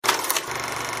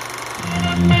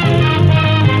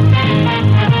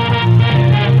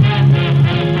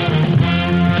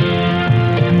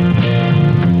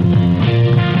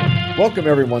Welcome,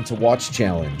 everyone, to Watch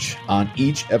Challenge. On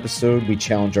each episode, we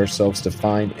challenge ourselves to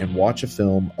find and watch a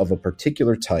film of a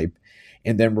particular type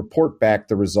and then report back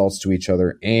the results to each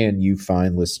other and you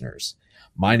fine listeners.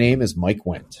 My name is Mike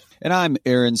Wendt. And I'm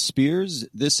Aaron Spears.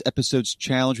 This episode's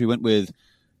challenge, we went with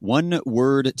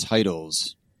one-word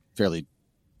titles. Fairly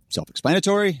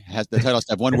self-explanatory. The titles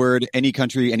have one word, any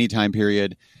country, any time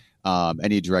period,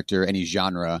 any director, any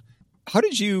genre. How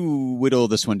did you whittle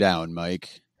this one down,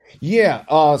 Mike?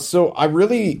 Yeah, so I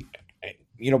really,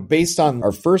 based on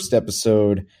our first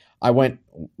episode, I went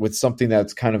with something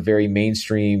that's kind of very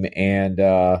mainstream and,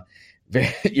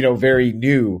 very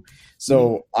new.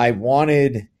 So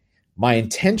my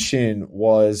intention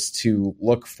was to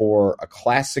look for a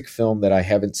classic film that I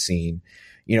haven't seen.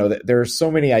 There are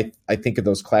so many, I think of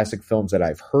those classic films that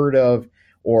I've heard of,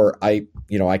 or I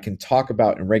can talk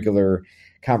about in regular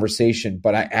conversation,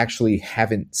 but I actually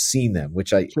haven't seen them,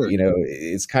 which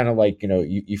it's kind of like,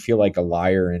 you feel like a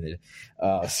liar and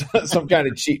some kind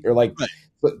of cheat, or like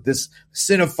this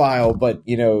cinephile, but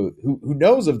who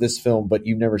knows of this film, but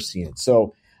you've never seen it.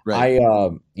 So right.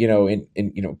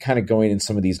 Kind of going in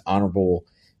some of these honorable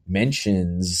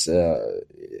mentions,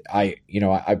 I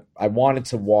wanted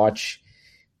to watch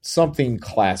something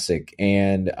classic,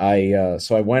 and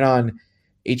so I went on.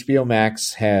 HBO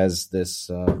Max has this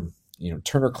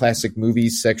Turner Classic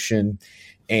Movies section,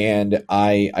 and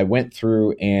I went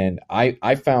through and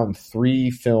I found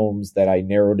 3 films that I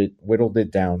whittled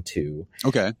it down to.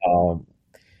 Okay.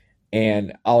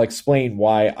 And I'll explain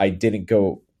why I didn't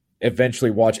go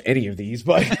eventually watch any of these,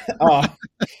 but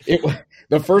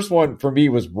the first one for me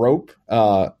was Rope,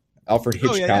 Alfred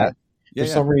Hitchcock. For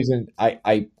some reason,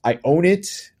 I own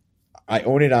it. I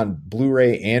own it on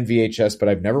Blu-ray and VHS, but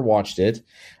I've never watched it.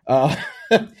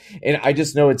 And I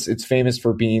just know it's famous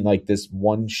for being like this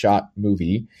one-shot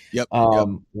movie. Yep.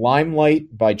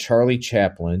 Limelight by Charlie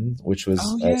Chaplin, which was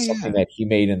something that he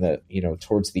made in the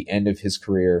towards the end of his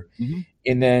career. Mm-hmm.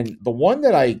 And then the one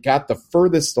that I got the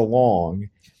furthest along,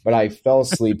 but I fell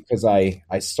asleep because I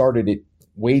started it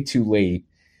way too late,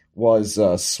 was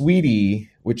Sweetie,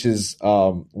 which is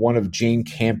one of Jane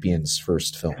Campion's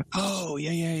first films. Oh,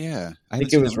 yeah. I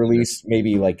think it was released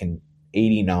maybe like in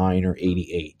 89 or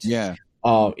 88. Yeah.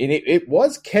 And it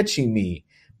was catching me,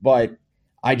 but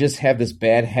I just have this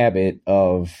bad habit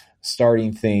of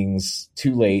starting things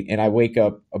too late, and I wake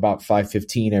up about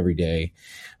 5:15 every day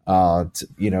to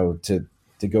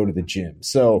go to the gym.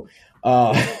 So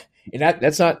and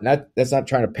that's not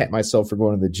trying to pat myself for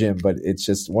going to the gym, but it's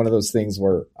just one of those things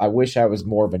where I wish I was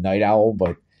more of a night owl,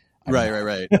 but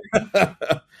right.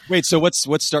 Wait, so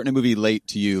what's starting a movie late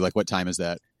to you? Like, what time is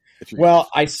that? Well,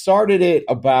 I started it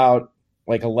about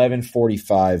like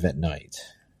 11:45 at night.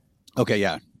 Okay,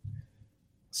 yeah.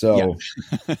 So,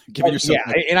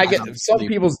 and I get some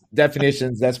people's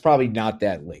definitions. That's probably not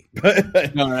that late.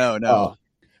 No.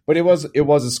 But it was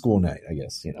a school night, I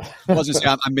guess.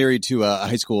 I'm married to a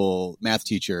high school math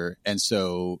teacher, and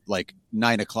so like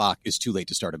 9 o'clock is too late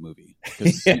to start a movie.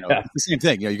 Because the same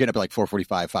thing. You're getting up at like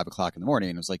 4:45, 5 o'clock in the morning,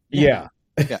 and it was like, yeah.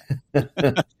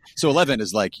 So 11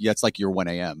 is like it's like your 1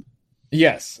 a.m.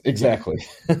 Yes, exactly.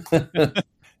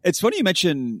 It's funny you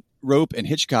mention Rope and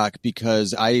Hitchcock,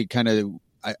 because I kind of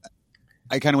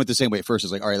went the same way at first. I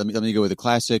was like, all right, let me go with a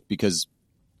classic, because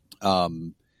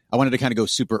I wanted to kind of go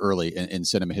super early in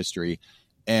cinema history,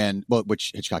 and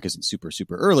which Hitchcock isn't super,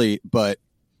 super early, but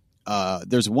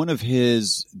there's one of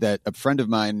his that a friend of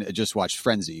mine just watched,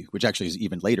 Frenzy, which actually is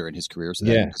even later in his career. So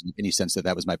that doesn't make any sense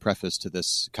that was my preface to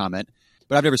this comment,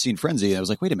 but I've never seen Frenzy. And I was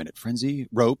like, wait a minute, Frenzy,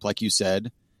 Rope, like you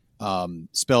said,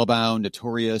 Spellbound,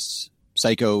 Notorious,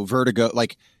 Psycho, Vertigo.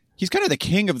 Like, he's kind of the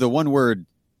king of the one-word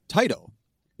title.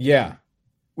 Yeah.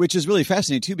 Which is really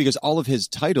fascinating too, because all of his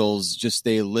titles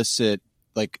they elicit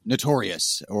like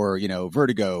Notorious or,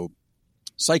 Vertigo.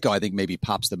 Psycho, I think maybe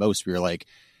pops the most, where you're like,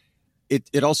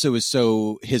 it also is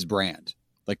so his brand.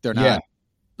 Like, they're not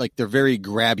like, they're very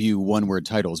grab you one-word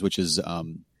titles, which is,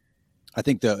 I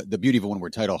think the beauty of a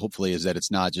one-word title, hopefully, is that it's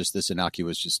not just this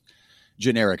innocuous, just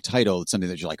generic title. It's something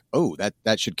that you're like, oh,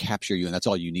 that should capture you. And that's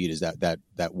all you need, is that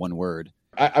one word.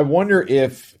 I wonder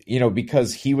if,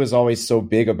 because he was always so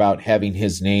big about having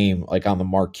his name like on the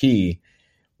marquee,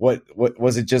 what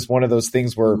was it, just one of those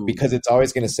things where, because it's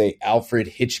always going to say Alfred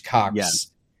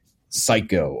Hitchcock's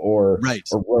Psycho or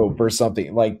Rope or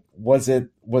something, like, was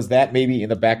that maybe in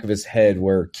the back of his head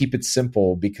where, keep it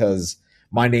simple because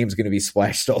my name's going to be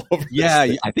splashed all over. Yeah,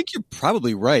 I think you're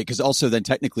probably right, because also then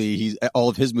technically all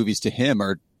of his movies to him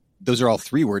those are all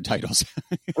 3-word titles.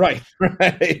 Right.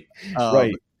 Right.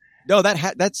 No,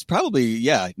 that's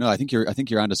probably, I think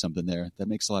you're onto something there. That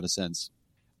makes a lot of sense.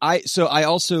 I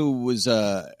also was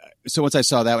so once I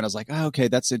saw that one, I was like, oh, okay,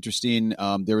 that's interesting.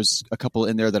 There was a couple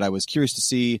in there that I was curious to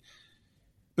see,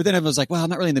 but then I was like, well, I'm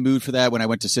not really in the mood for that when I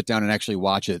went to sit down and actually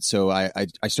watch it. So I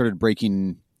started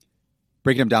breaking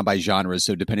them down by genres.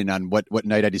 So depending on what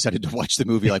night I decided to watch the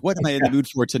movie, like what am I in the mood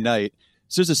for tonight?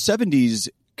 So there's a 70s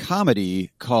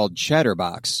comedy called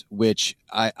Chatterbox, which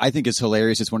I think is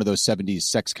hilarious. It's one of those 70s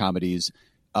sex comedies.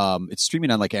 It's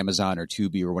streaming on like Amazon or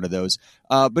Tubi or one of those.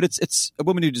 But it's a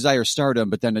woman who desires stardom,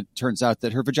 but then it turns out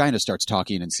that her vagina starts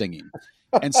talking and singing.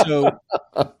 And so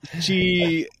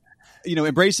she,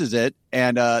 embraces it.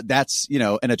 And that's,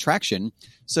 an attraction.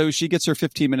 So she gets her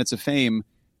 15 minutes of fame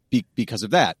because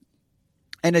of that.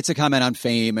 And it's a comment on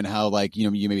fame and how like, you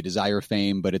maybe desire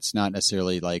fame, but it's not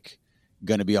necessarily like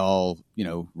going to be all,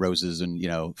 roses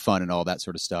and, fun and all that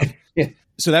sort of stuff. Yeah.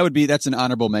 So that's an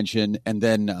honorable mention. And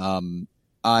then,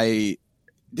 I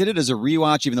did it as a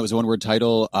rewatch, even though it was a one-word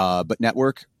title, but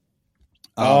Network.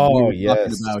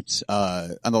 Yes.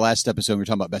 About, on the last episode, we were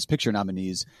talking about Best Picture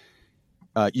nominees.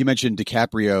 You mentioned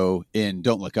DiCaprio in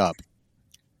Don't Look Up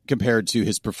compared to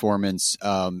his performance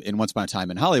in Once Upon a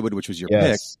Time in Hollywood, which was your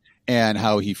pick, and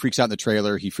how he freaks out in the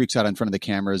trailer. He freaks out in front of the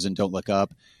cameras in Don't Look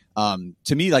Up.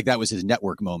 To me, like that was his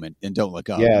Network moment in Don't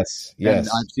Look Up. Yes. And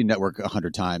I've seen Network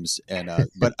 100 times. And,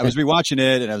 but I was rewatching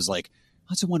it and I was like,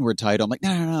 that's a one-word title. I'm like,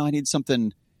 no, I need something.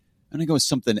 I'm going to go with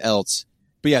something else.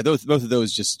 But yeah, both of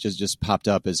those just popped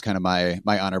up as kind of my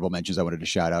honorable mentions I wanted to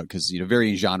shout out because,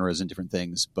 varying genres and different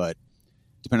things. But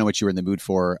depending on what you were in the mood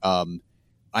for, I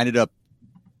ended up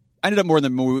more in the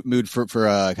mood for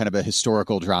kind of a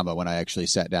historical drama when I actually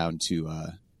sat down to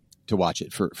watch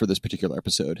it for this particular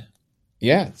episode.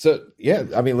 Yeah. So,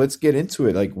 I mean, let's get into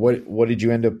it. Like, what did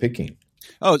you end up picking?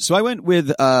 Oh, so I went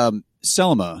with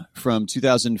Selma from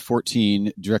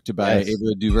 2014, directed by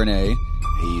Ava DuVernay.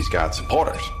 He's got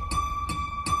supporters.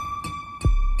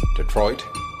 Detroit,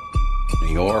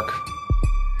 New York,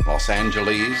 Los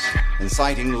Angeles,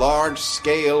 inciting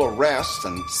large-scale arrests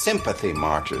and sympathy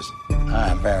marches.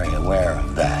 I'm very aware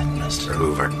of that, Mr.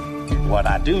 Hoover. What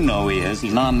I do know is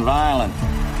he's nonviolent.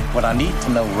 What I need to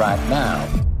know right now,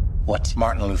 what's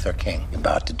Martin Luther King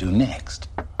about to do next?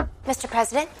 Mr.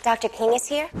 President, Dr. King is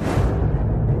here.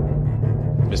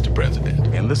 Mr.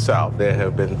 President, in the South, there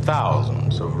have been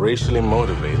thousands of racially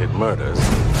motivated murders.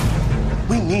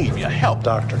 We need your help,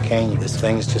 Dr. King. This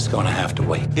thing's just gonna have to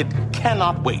wait. It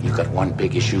cannot wait. You got one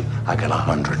big issue, I got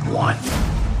 101.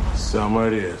 Selma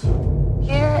it is.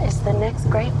 Here is the next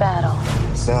great battle.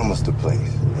 Selma's the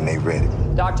place, and they ready.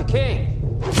 Dr. King.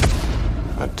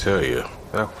 I tell you,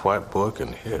 that white boy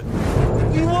can hit.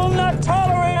 You will not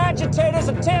tolerate agitators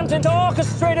attempting to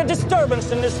orchestrate a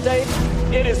disturbance in this state.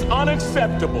 It is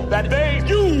unacceptable that they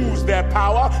use their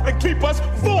power to keep us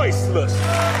voiceless.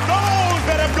 Those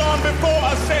that have gone before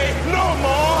us say no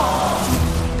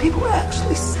more. People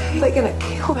actually say they're gonna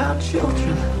kill our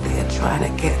children. They're trying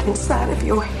to get inside of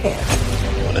your head.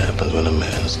 What happens when a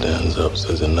man stands up,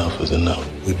 says enough is enough?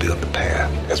 We built the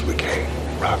path as we came,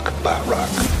 rock by rock.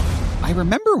 I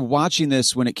remember watching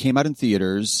this when it came out in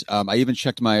theaters. I even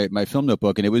checked my film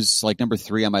notebook, and it was like number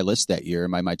 3 on my list that year,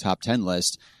 my top 10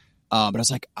 list. But I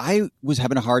was like, I was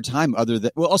having a hard time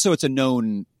also it's a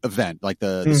known event, like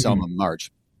the Selma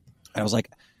March. And I was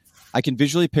like, I can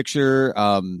visually picture,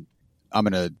 I have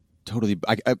a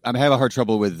hard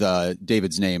trouble with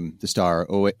David's name, the star,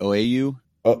 Oyewu.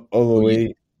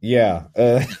 Yeah.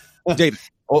 David.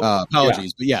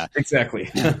 Apologies, but yeah, exactly.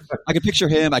 I could picture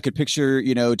him. I could picture,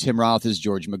 Tim Roth as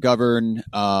George McGovern.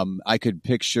 I could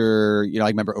picture, I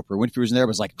remember Oprah Winfrey was in there. I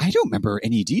was like, I don't remember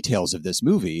any details of this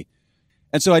movie.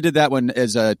 And so I did that one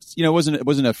as it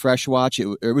wasn't a fresh watch.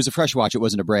 It was a fresh watch. It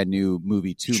wasn't a brand new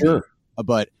movie to me.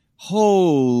 But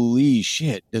holy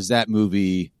shit, does that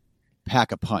movie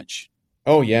pack a punch?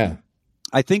 Oh yeah.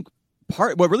 I think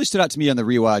what really stood out to me on the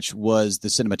rewatch was the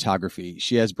cinematography.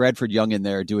 She has Bradford Young in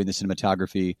there doing the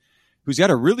cinematography, who's got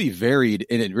a really varied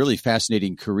and really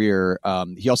fascinating career.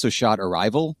 He also shot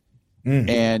Arrival,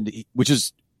 and which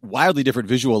is wildly different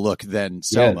visual look than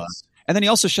Selma. Yes. And then he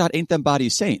also shot Ain't Them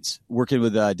Bodies Saints, working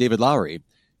with David Lowery,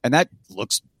 and that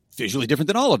looks visually different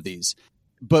than all of these.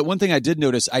 But one thing I did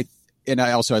notice, I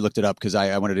looked it up because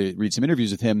I wanted to read some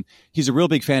interviews with him. He's a real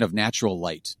big fan of natural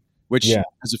light. Which,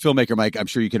 as a filmmaker, Mike, I'm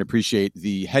sure you can appreciate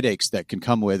the headaches that can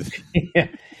come with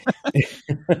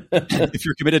if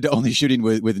you're committed to only shooting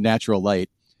with natural light.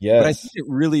 Yes. But I think it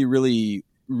really, really,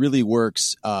 really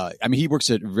works. He works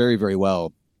it very, very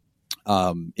well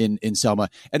in Selma.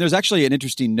 And there's actually an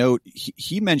interesting note.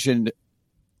 He mentioned,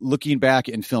 looking back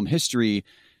in film history,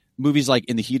 movies like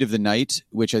In the Heat of the Night,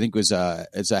 which I think was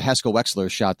Haskell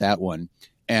Wexler shot that one.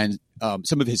 and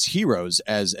some of his heroes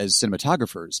as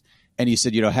cinematographers. And he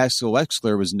said, Haskell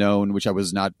Wexler was known, which I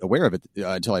was not aware of it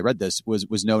until I read this,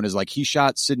 was known as like he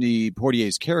shot Sidney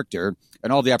Poitier's character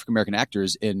and all the African American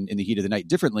actors in The Heat of the Night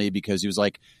differently because he was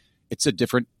like, it's a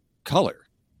different color.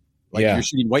 Like you're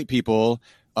shooting white people.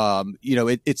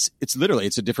 It's literally,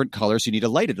 it's a different color. So you need to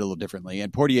light it a little differently.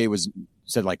 And Poitier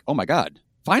said like, oh my God,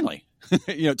 finally,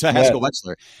 to Haskell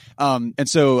Wexler. And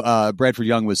so Bradford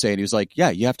Young was saying, he was like,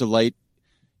 you have to light,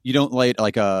 you don't light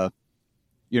like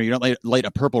you don't light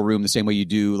a purple room the same way you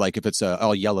do like if it's a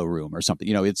all yellow room or something,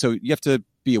 so you have to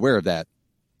be aware of that.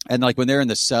 And like when they're in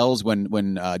the cells,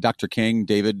 when Dr. King,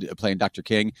 David playing Dr.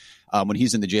 King, when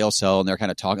he's in the jail cell and they're kind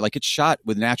of talking, like it's shot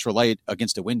with natural light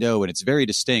against a window and it's very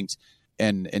distinct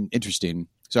and interesting.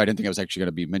 So I didn't think I was actually going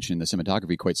to be mentioning the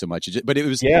cinematography quite so much, but it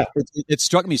was, it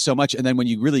struck me so much. And then when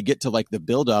you really get to like the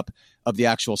buildup of the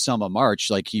actual Selma March,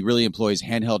 like he really employs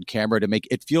handheld camera to make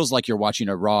it feels like you're watching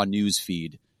a raw news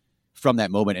feed from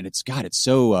that moment. And it's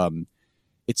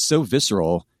so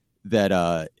visceral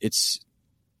that it's,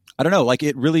 I don't know, like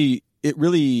it really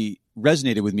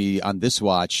resonated with me on this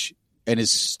watch and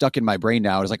is stuck in my brain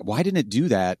now. I was like, why didn't it do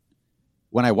that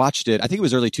when I watched it? I think it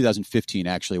was early 2015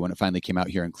 actually when it finally came out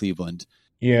here in Cleveland.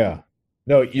 Yeah,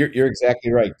 no, you're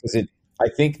exactly right. Because I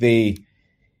think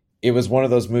it was one of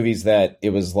those movies that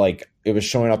it was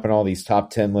showing up in all these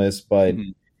top 10 lists, but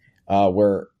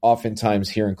where oftentimes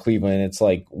here in Cleveland, it's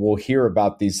like we'll hear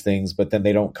about these things, but then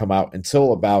they don't come out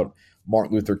until about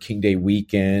Martin Luther King Day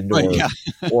weekend,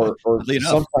 or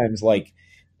sometimes like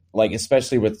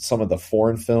especially with some of the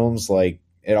foreign films, like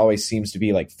it always seems to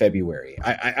be like February.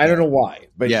 I don't know why,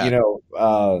 but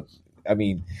I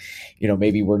mean,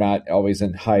 maybe we're not always in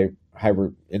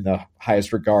in the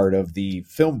highest regard of the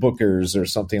film bookers or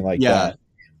something like that.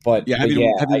 But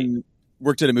having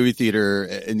worked at a movie theater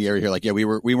in the area here, like we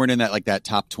weren't in that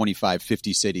top 25,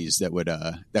 50 cities that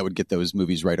would get those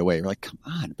movies right away. We're like, come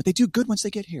on, but they do good once they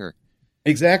get here.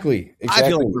 Exactly. I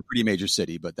feel like we're a pretty major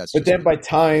city, but that's. But then by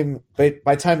time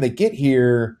they get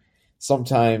here,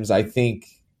 sometimes I think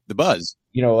the buzz,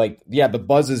 the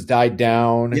buzz has died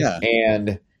down,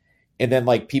 and then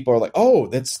like people are like, oh,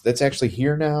 that's actually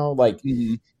here now, like,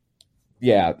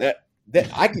 that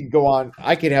I could go on.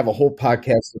 I could have a whole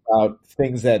podcast about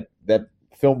things that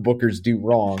film bookers do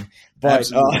wrong,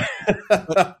 but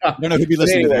I don't know who'd be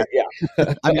listening to that.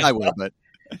 Yeah, I mean, I would, but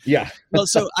yeah. Well,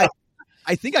 so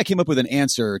I think I came up with an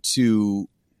answer to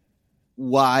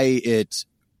why it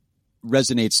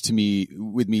resonates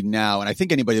with me now. And I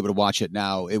think anybody that would watch it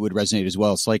now, it would resonate as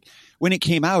well. It's like when it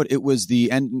came out, it was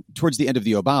towards the end of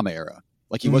the Obama era.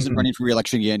 Like he wasn't running for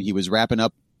re-election again. He was wrapping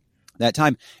up that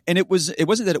time. And it wasn't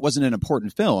that it wasn't an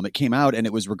important film. It came out and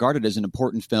it was regarded as an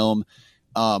important film.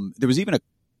 There was even a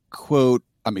quote,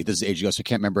 I mean, this is ages ago, so I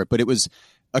can't remember it, but it was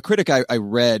a critic I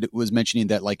read was mentioning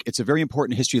that like, it's a very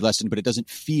important history lesson, but it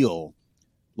doesn't feel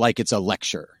like it's a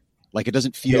lecture. Like it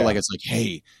doesn't feel like it's like,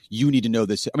 hey, you need to know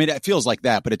this. I mean, it feels like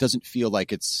that, but it doesn't feel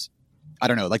like it's, I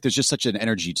don't know, like there's just such an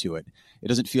energy to it. It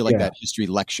doesn't feel like that history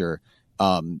lecture,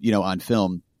 on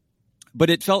film, but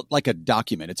it felt like a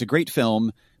document. It's a great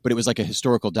film, but it was like a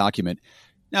historical document.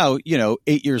 Now,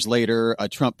 8 years later, a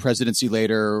Trump presidency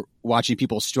later, watching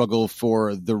people struggle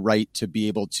for the right to be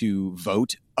able to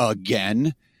vote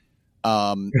again.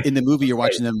 In the movie, you're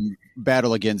watching them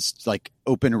battle against like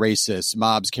open racists,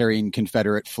 mobs carrying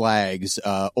Confederate flags,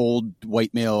 old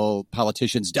white male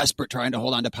politicians desperate trying to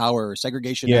hold on to power,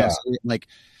 segregation. Like,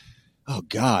 oh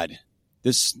God,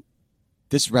 this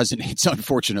resonates,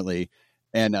 unfortunately,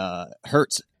 and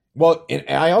hurts. Well, and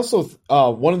I also,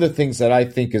 one of the things that I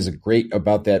think is great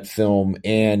about that film,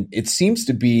 and it seems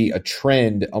to be a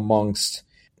trend amongst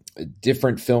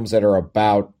different films that are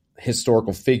about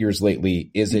historical figures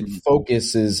lately, is it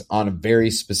focuses on a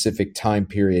very specific time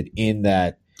period in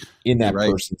that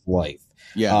person's life.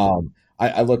 Yeah.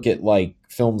 I look at like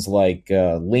films like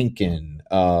Lincoln,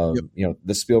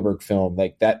 the Spielberg film,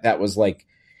 like that was like,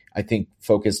 I think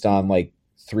focused on like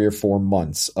 3 or 4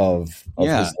 months of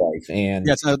his life. And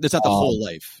it's not the whole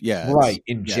life. Yeah. Right.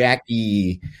 And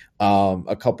Jackie,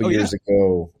 a couple years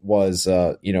ago was,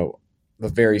 a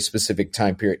very specific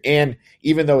time period. And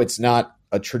even though it's not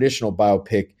a traditional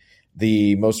biopic,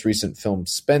 the most recent film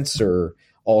Spencer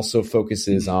also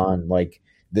focuses on like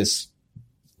this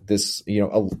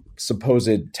a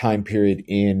supposed time period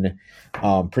in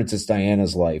Princess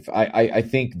Diana's life. I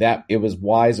think that it was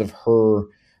wise of her,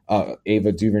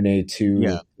 Ava DuVernay,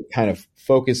 to kind of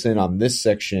focus in on this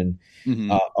section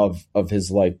of his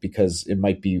life, because it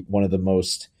might be one of the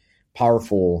most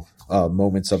powerful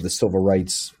moments of the civil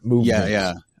rights movement.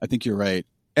 Yeah, I think you're right.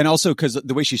 And also because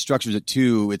the way she structures it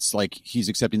too, it's like he's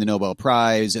accepting the Nobel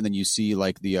Prize, and then you see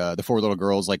like the four little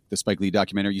girls, like the Spike Lee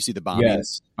documentary. You see the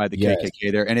bombings by the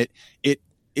KKK there, and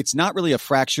it's not really a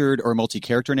fractured or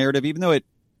multi-character narrative, even though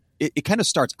it kind of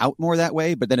starts out more that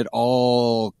way, but then it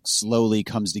all slowly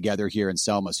comes together here in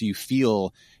Selma. So you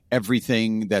feel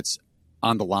everything that's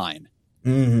on the line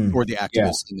for the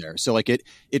activists in there. So like it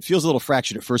feels a little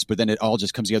fractured at first, but then it all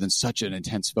just comes together in such an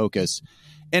intense focus.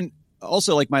 And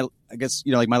also like my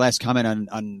last comment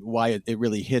on why it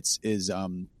really hits is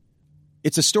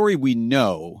it's a story we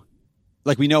know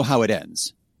how it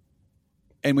ends.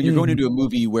 And when you're going into a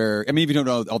movie where, I mean, if you don't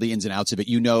know all the ins and outs of it,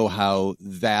 you know how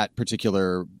that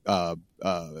particular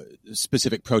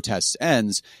specific protest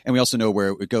ends. And we also know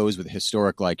where it goes with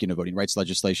historic, like, voting rights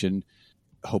legislation.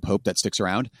 Hope that sticks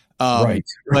around. Right.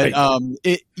 But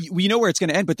we know where it's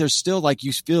going to end, but there's still like,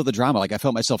 you feel the drama. Like I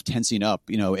felt myself tensing up,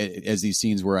 as these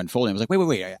scenes were unfolding. I was like,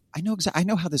 wait, I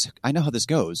know how this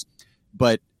goes.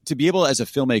 But to be able as a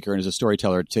filmmaker and as a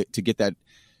storyteller to get that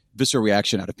visceral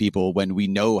reaction out of people when we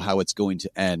know how it's going to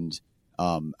end,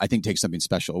 I think takes something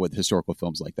special with historical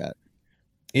films like that.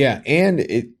 Yeah.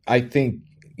 And I think,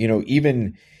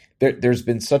 even there's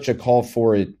been such a call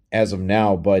for it as of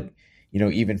now, but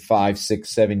even 5, 6,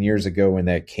 7 years ago when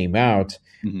that came out,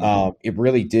 it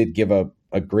really did give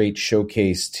a great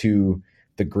showcase to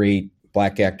the great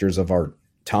Black actors of our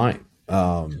time.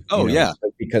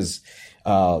 Because,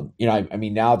 I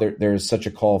mean, now there's such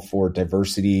a call for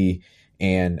diversity.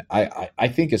 And I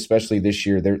think especially this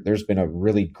year, there's been a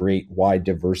really great wide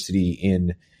diversity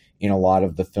in a lot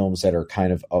of the films that are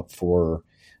kind of up for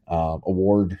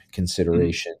award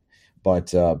consideration. But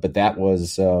that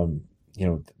was,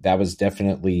 that was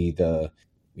definitely the,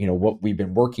 what we've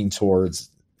been working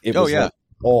towards. It was like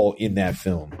all in that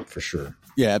film for sure.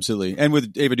 Yeah, absolutely. And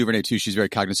with Ava DuVernay too, she's very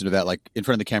cognizant of that, like in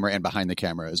front of the camera and behind the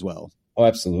camera as well. Oh,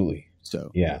 absolutely. So,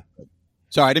 yeah.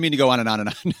 Sorry, I didn't mean to go on and on and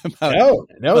on about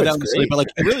it's great. But like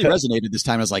it really resonated this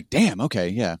time. I was like, damn, okay,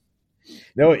 yeah.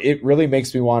 No, it really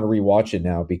makes me want to rewatch it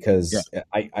now because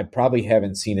I probably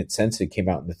haven't seen it since it came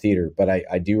out in the theater, but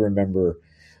I do remember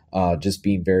just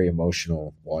being very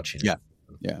emotional watching it.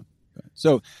 Yeah.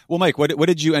 So, well, Mike, what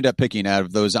did you end up picking out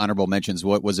of those honorable mentions?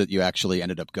 What was it you actually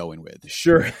ended up going with?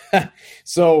 Sure.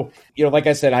 So, like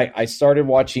I said, I started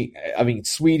watching, I mean,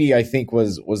 Sweetie, I think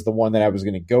was the one that I was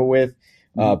going to go with.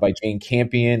 By Jane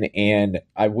Campion, and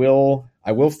I will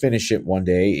finish it one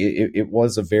day. It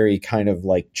was a very kind of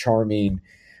like charming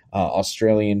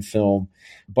Australian film,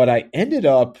 but I ended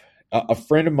up a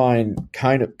friend of mine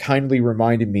kind of kindly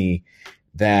reminded me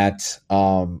that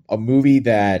a movie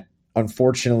that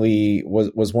unfortunately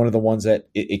was one of the ones that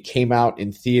it came out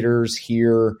in theaters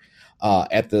here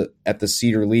at the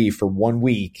Cedar Lee for 1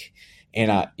 week, and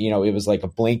it was like a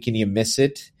blink and you miss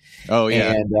it. Oh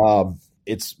yeah, and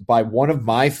it's by one of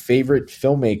my favorite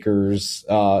filmmakers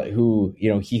who,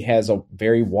 he has a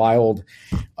very wild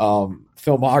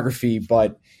filmography,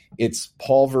 but it's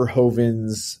Paul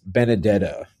Verhoeven's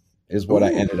Benedetta is what I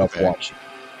ended up watching.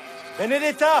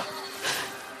 Benedetta!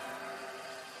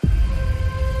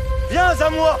 Viens à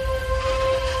moi!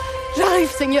 J'arrive,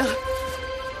 Seigneur.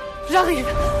 J'arrive.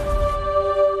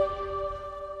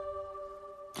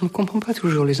 On ne comprend pas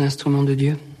toujours les instruments de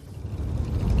Dieu.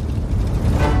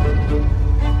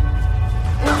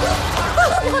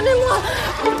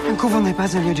 Un couvent n'est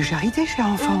pas un lieu de charité, cher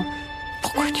enfant.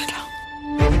 Pourquoi tu es là?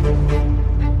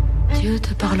 Dieu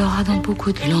te parlera dans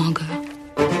beaucoup de langues.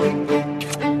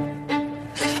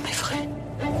 Ça m'effraie.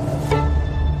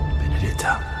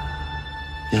 Benedetta,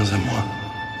 viens à moi.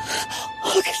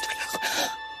 Oh, quelle douleur.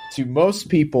 To most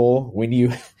people,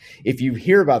 if you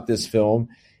hear about this film,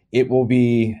 it will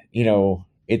be,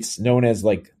 it's known as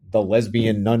like the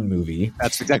lesbian nun movie.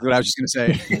 That's exactly what I was just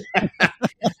going to say.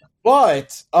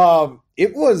 But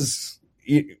it was,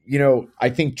 I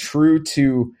think true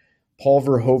to Paul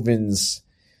Verhoeven's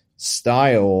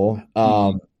style.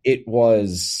 It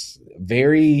was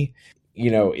very,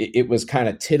 it was kind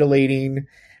of titillating,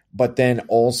 but then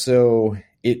also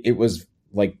it was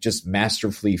like just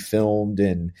masterfully filmed,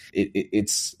 and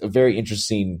it's a very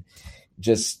interesting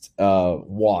just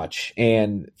watch.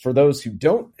 And for those who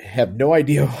don't have no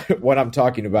idea what I'm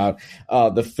talking about,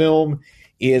 the film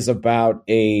is about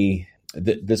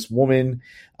this woman,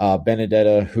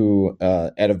 Benedetta, who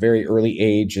at a very early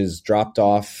age is dropped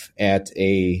off at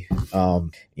a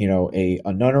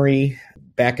nunnery.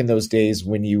 Back in those days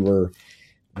when a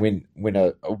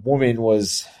woman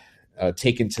was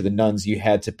taken to the nuns, you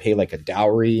had to pay like a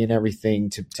dowry and everything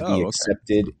to be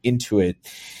accepted into it.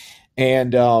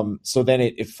 And so then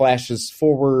it flashes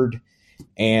forward,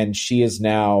 and she is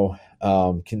now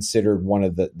considered one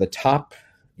of the top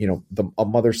a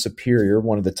mother superior,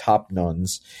 one of the top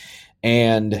nuns.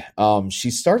 And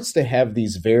she starts to have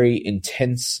these very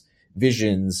intense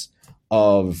visions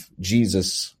of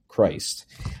Jesus Christ.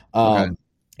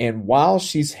 And while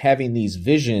she's having these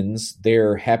visions,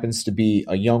 there happens to be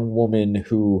a young woman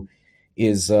who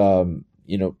is,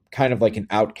 kind of like an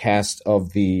outcast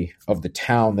of the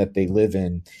town that they live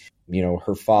in.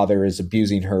 Her father is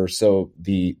abusing her, so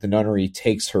the nunnery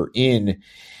takes her in,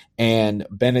 and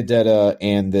Benedetta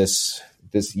and this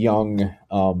young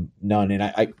nun,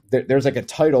 and there's like a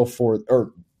title for,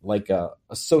 or like a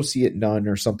associate nun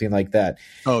or something like that.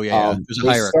 Oh yeah, there's a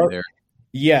hierarchy there.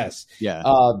 Yes,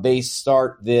 yeah. They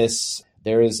start this.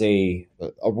 There is a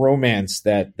romance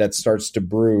that starts to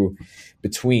brew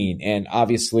between, and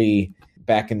obviously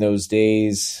back in those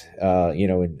days,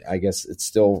 and I guess it's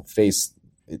still faced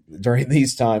during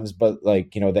these times, but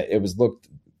that it was looked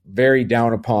very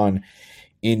down upon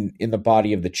in the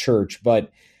body of the church.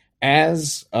 But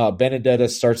as Benedetta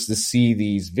starts to see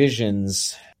these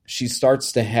visions, she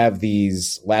starts to have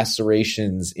these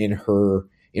lacerations in her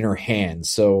hands.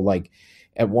 So like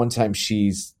at one time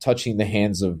she's touching the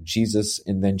hands of Jesus,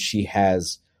 and then she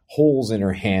has holes in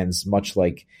her hands, much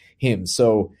like him.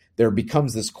 So there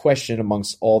becomes this question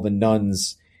amongst all the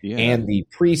nuns and the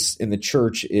priests in the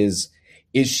church is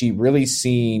she really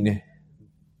seeing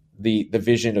the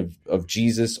vision of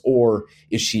Jesus, or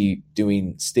is she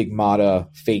doing stigmata,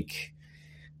 fake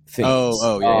things?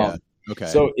 Yeah. Okay.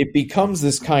 So it becomes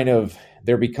this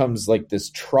there becomes like this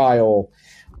trial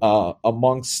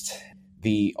amongst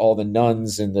all the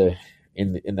nuns and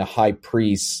the high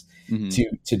priests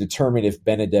to determine if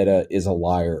Benedetta is a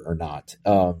liar or not.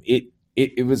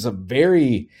 It was a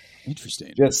very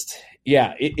interesting.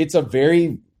 It's a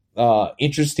very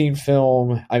interesting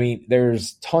film. I mean,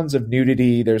 there's tons of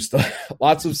nudity. There's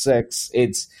lots of sex.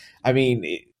 It's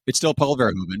still Paul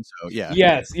Verhoeven. So yeah.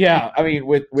 Yes. Yeah. I mean,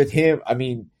 with him,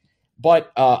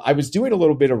 but I was doing a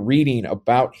little bit of reading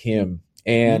about him,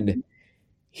 and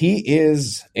he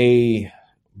is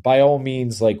by all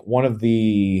means, like one of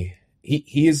he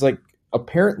is like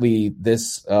apparently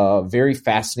this very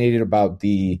fascinated about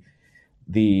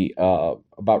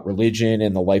about religion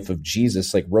and the life of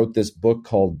Jesus, like wrote this book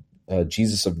called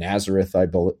Jesus of Nazareth, I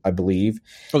believe.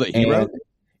 Oh, that he wrote?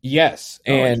 Yes.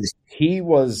 And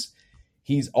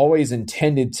he's always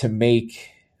intended to make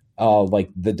like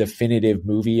the definitive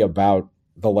movie about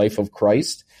the life of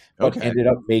Christ, but ended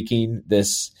up making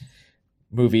this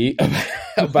movie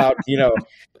about,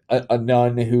 a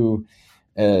nun who,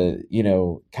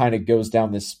 kind of goes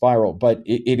down this spiral, but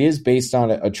it is based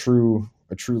on a true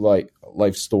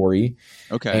life story.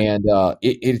 Okay. And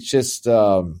it's just,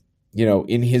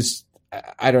 in his,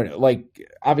 I don't know, like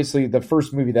obviously the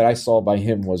first movie that I saw by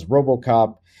him was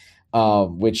RoboCop,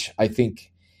 which I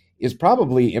think is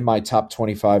probably in my top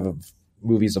 25 of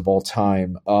movies of all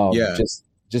time.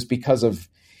 Just because of,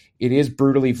 it is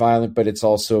brutally violent, but it's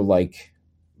also like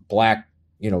black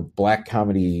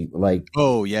comedy, like,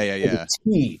 oh yeah.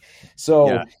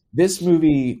 So this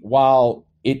movie, while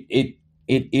it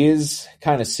is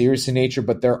kind of serious in nature,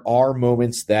 but there are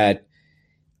moments that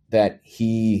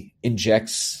he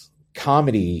injects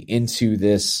comedy into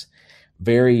this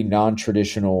very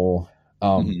non-traditional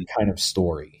kind of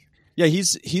story. Yeah,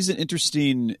 he's an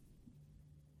interesting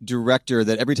director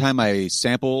that every time I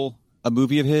sample a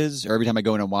movie of his, or every time I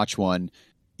go in and watch one,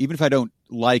 even if I don't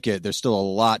like it, there's still a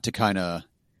lot to kind of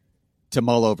to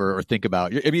mull over or think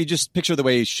about. I mean, just picture the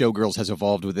way Showgirls has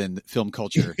evolved within film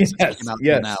culture. Yes. Now.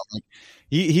 Like,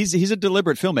 he's a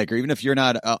deliberate filmmaker, even if you're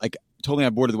not like totally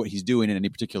on board with what he's doing in any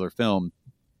particular film.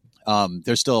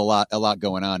 There's still a lot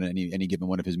going on in any given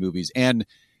one of his movies. And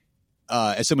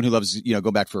as someone who loves,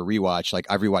 go back for a rewatch, like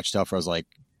I've rewatched stuff where I was like,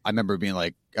 I remember being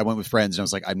like, I went with friends and I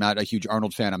was like, I'm not a huge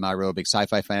Arnold fan. I'm not a real big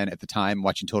sci-fi fan at the time,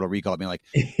 watching Total Recall, being like,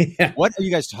 what are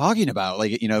you guys talking about?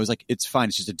 Like, it was like, it's fine.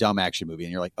 It's just a dumb action movie.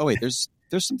 And you're like, oh wait, there's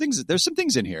some things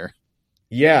in here.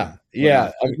 Yeah.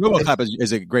 Yeah. RoboCop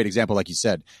is a great example. Like you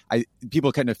said,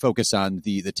 people kind of focus on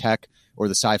the tech or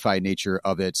the sci-fi nature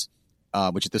of it,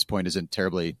 which at this point isn't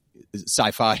terribly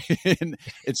sci-fi in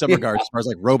some regards, as far as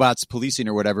like robots policing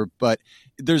or whatever. But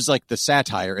there's like the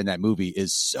satire in that movie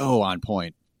is so on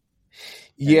point.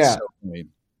 Yeah.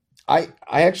 I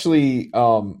actually,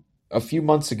 a few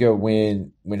months ago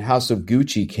when House of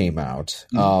Gucci came out,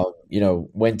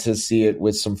 went to see it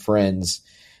with some friends,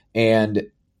 and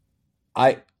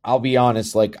I'll be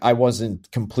honest, like I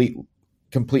wasn't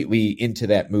completely into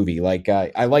that movie. Like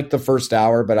I liked the first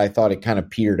hour, but I thought it kind of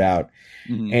petered out.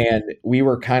 Mm-hmm. And we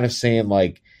were kind of saying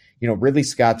like, Ridley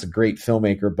Scott's a great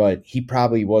filmmaker, but he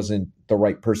probably wasn't the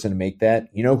right person to make that.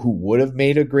 Who would have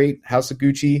made a great House of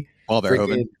Gucci? Paul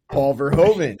Verhoeven. Paul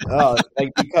Verhoeven,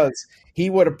 like because he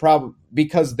would have probably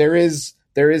because there's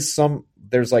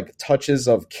like touches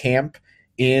of camp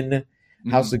in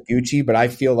House of Gucci, but I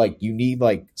feel like you need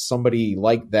like somebody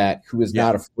like that who is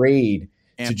not afraid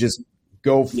to just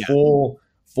go full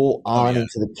on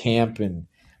into the camp and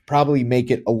probably make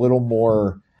it a little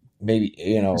more maybe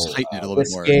heighten it a little bit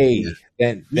more than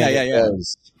it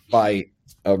was by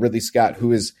Ridley Scott,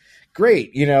 who is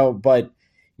great, but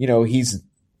he's.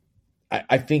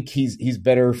 I think he's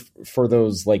better for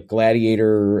those like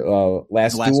Gladiator,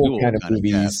 Last Duel kind of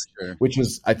movies, sure. Which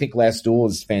was I think Last Duel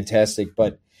is fantastic.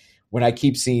 But when I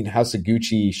keep seeing House of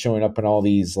Gucci showing up in all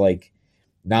these like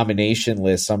nomination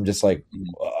lists, I'm just like,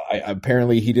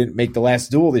 apparently he didn't make the Last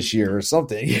Duel this year or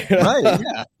something. Right?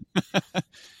 Yeah.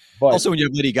 But, also, when you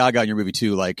have Lady Gaga in your movie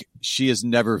too, like she has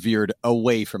never veered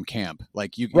away from camp.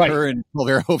 Like her and Paul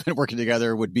Verhoeven working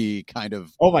together would be kind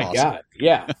of awesome. God,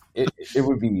 yeah, it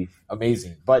would be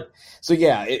amazing. But so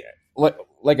yeah,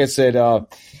 like I said,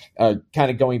 kind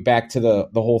of going back to the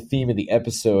whole theme of the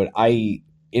episode,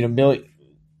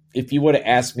 if you would have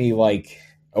asked me like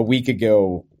a week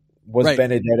ago, was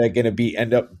Benedetta going to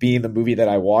end up being the movie that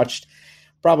I watched?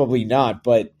 Probably not,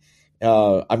 but.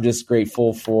 I'm just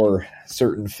grateful for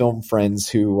certain film friends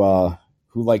who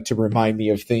like to remind me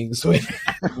of things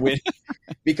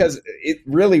because it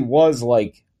really was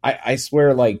like, I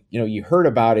swear, like, you heard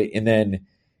about it and then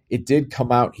it did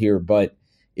come out here, but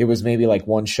it was maybe like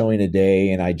one showing a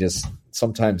day. And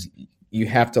sometimes you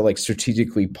have to like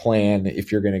strategically plan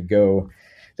if you're going to go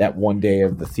that one day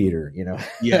of the theater,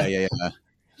 Yeah.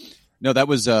 No,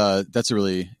 that's a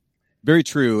really very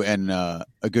true and a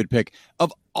good pick.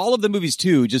 Of all of the movies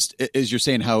too, just as you're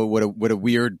saying how what a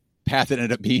weird path it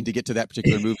ended up being to get to that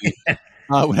particular movie.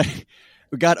 When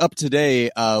we got up today,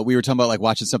 we were talking about like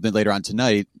watching something later on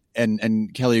tonight,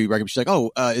 and Kelly recommended, she's like,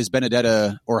 "Oh, is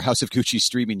Benedetta or House of Gucci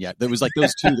streaming yet?" There was like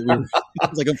those two that we were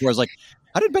looking for. I was like,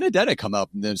 "How did Benedetta come up?"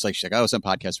 And then it's like, she's like, "Oh, some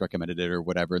podcast recommended it or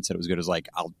whatever," and said it was good. I was like,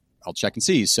 "I'll check and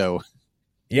see." So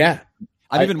yeah.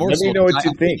 I'm even more. Let me know what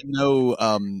you think. Know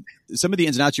some of the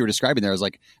ins and outs you were describing there. I was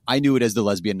like, I knew it as the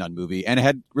lesbian nun movie, and it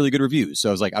had really good reviews. So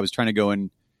I was like, I was trying to go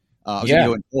in. I was going to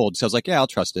go in cold. So I was like, yeah, I'll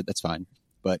trust it. That's fine.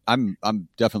 But I'm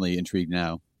definitely intrigued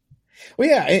now. Well,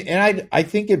 yeah, and I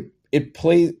think it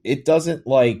plays. It doesn't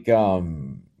like. I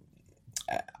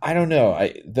don't know.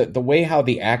 The way how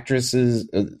the actresses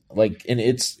like, and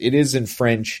it is in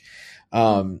French.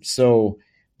 So,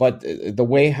 but the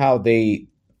way how the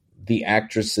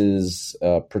actresses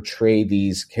portray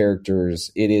these characters,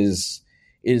 it is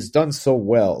done so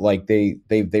well. Like they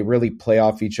really play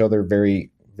off each other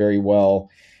very, very well.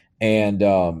 And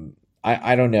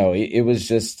I don't know. It was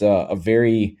just a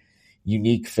very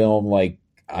unique film. Like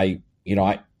I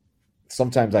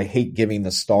sometimes I hate giving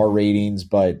the star ratings,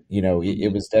 but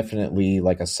it was definitely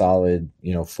like a solid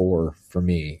 4 for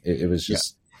me. It was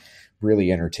just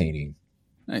really entertaining.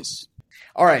 Nice.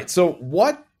 All right. So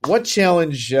what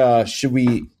challenge should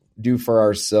we do for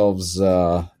ourselves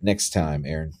next time,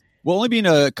 Aaron? Well, only being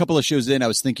a couple of shows in, I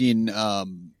was thinking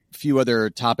few other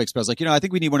topics, but I was like, I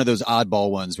think we need one of those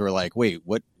oddball ones where like, wait,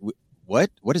 what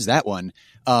is that one?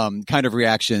 Kind of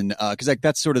reaction. Cause like,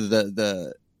 that's sort of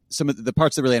some of the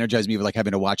parts that really energize me of like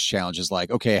having a watch challenge is like,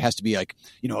 okay, it has to be like,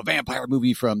 a vampire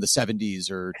movie from the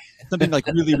 70s or something like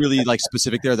really, really like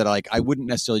specific there that I wouldn't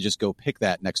necessarily just go pick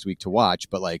that next week to watch,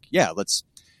 but like, yeah, let's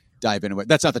dive into it.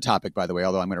 That's not the topic, by the way,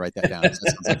 although I'm going to write that down. That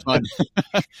sounds like fun.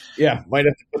 Yeah. Might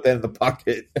have to put that in the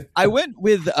pocket. I went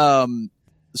with,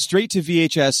 straight to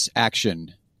VHS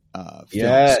action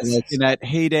yes. So like in that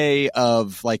heyday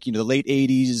of like the late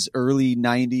 80s, early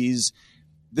 90s,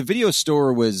 the video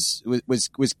store was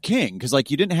king because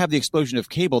like you didn't have the explosion of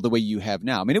cable the way you have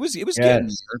now. I mean, it was getting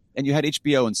there, and you had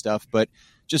HBO and stuff, but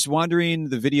just wandering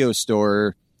the video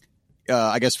store.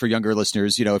 I guess for younger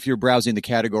listeners, if you're browsing the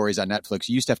categories on Netflix,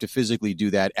 you used to have to physically do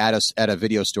that at a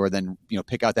video store, then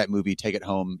pick out that movie, take it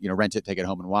home, rent it, take it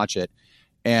home, and watch it.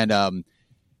 And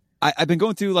I've been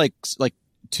going through like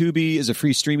Tubi is a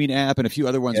free streaming app and a few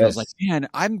other ones. Yes. Where I was like, man,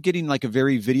 I'm getting like a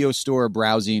very video store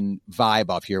browsing vibe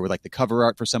off here with like the cover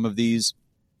art for some of these.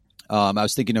 I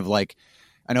was thinking of like,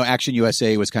 I know Action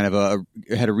USA was kind of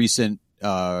had a recent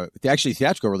actually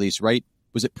theatrical release, right?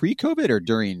 Was it pre-COVID or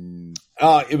during?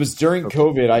 It was during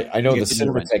COVID. I know the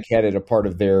Cinematheque had it a part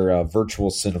of their virtual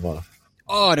cinema.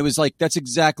 Oh, and it was like, that's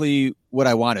exactly what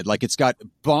I wanted. Like, it's got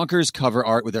bonkers cover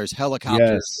art where there's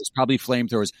helicopters, there's probably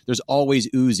flamethrowers, there's always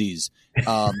Uzis,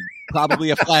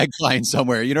 probably a flag flying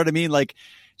somewhere. You know what I mean? Like,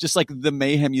 just like the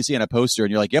mayhem you see on a poster,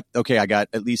 and you're like, yep, okay, I got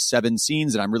at least 7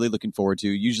 scenes that I'm really looking forward to.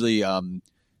 Usually some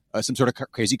sort of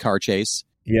crazy car chase.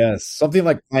 Yes, something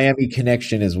like Miami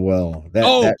Connection as well. That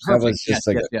was just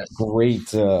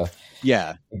great.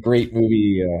 Great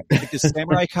movie. Like the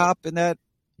Samurai Cop in that.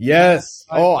 Yes.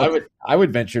 I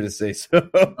would venture to say so.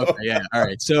 Okay, yeah. All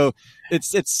right. So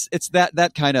it's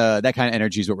that kind of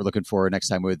energy is what we're looking for next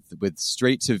time with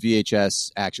straight to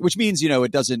VHS action, which means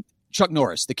it doesn't. Chuck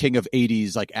Norris, the king of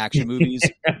 80s like action movies,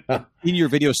 in your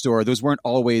video store, those weren't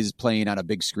always playing on a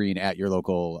big screen at your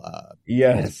local.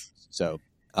 Yes. So,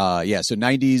 so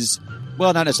 90s,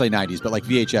 well, not necessarily 90s, but like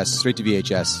VHS, straight to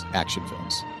VHS action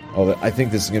films. Oh, I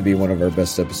think this is going to be one of our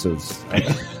best episodes.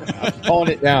 I'm calling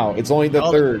it now. It's only the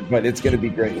third, but it's going to be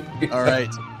great. All right.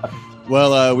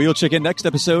 Well, we will check in next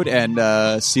episode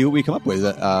and see what we come up with.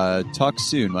 Talk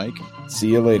soon, Mike. See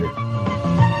you later.